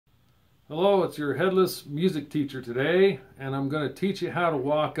Hello, it's your headless music teacher today, and I'm going to teach you how to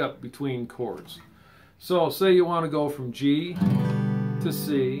walk up between chords. So say you want to go from G to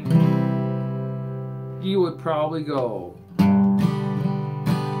C, you would probably go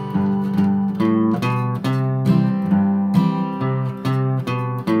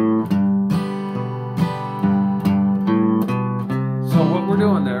we're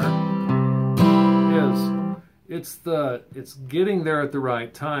doing there is it's getting there at the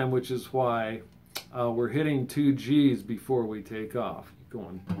right time, which is why we're hitting 2 G's before we take off.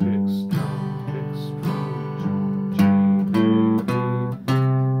 Going pick, strum, G,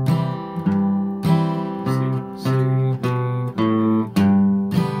 C, D, E.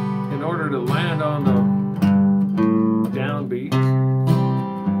 In order to land on the downbeat.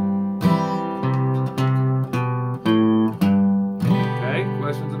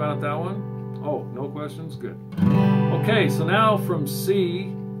 Questions about that one? Oh, no questions? Good. Okay, so now from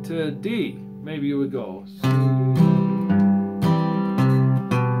C to D, maybe you would go C.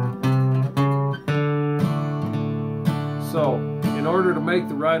 So, in order to make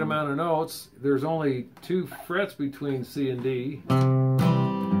the right amount of notes, there's only 2 frets between C and D.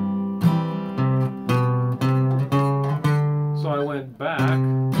 So I went back,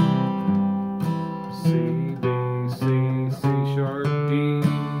 C, D, C, C sharp, D.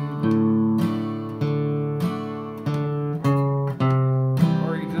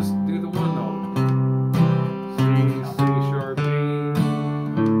 Or you just do the one note. C, C sharp, D.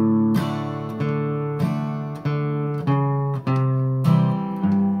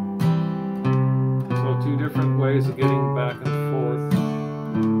 So 2 different ways of getting back and forth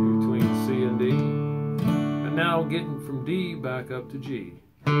between C and D. And now getting from D back up to G.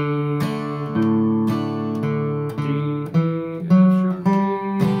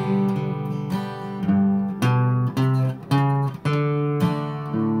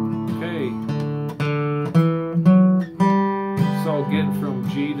 So getting from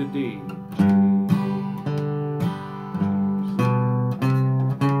G to D.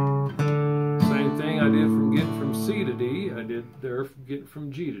 Same thing I did from getting from C to D, I did there getting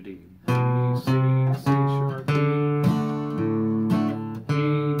from G to D. D, C,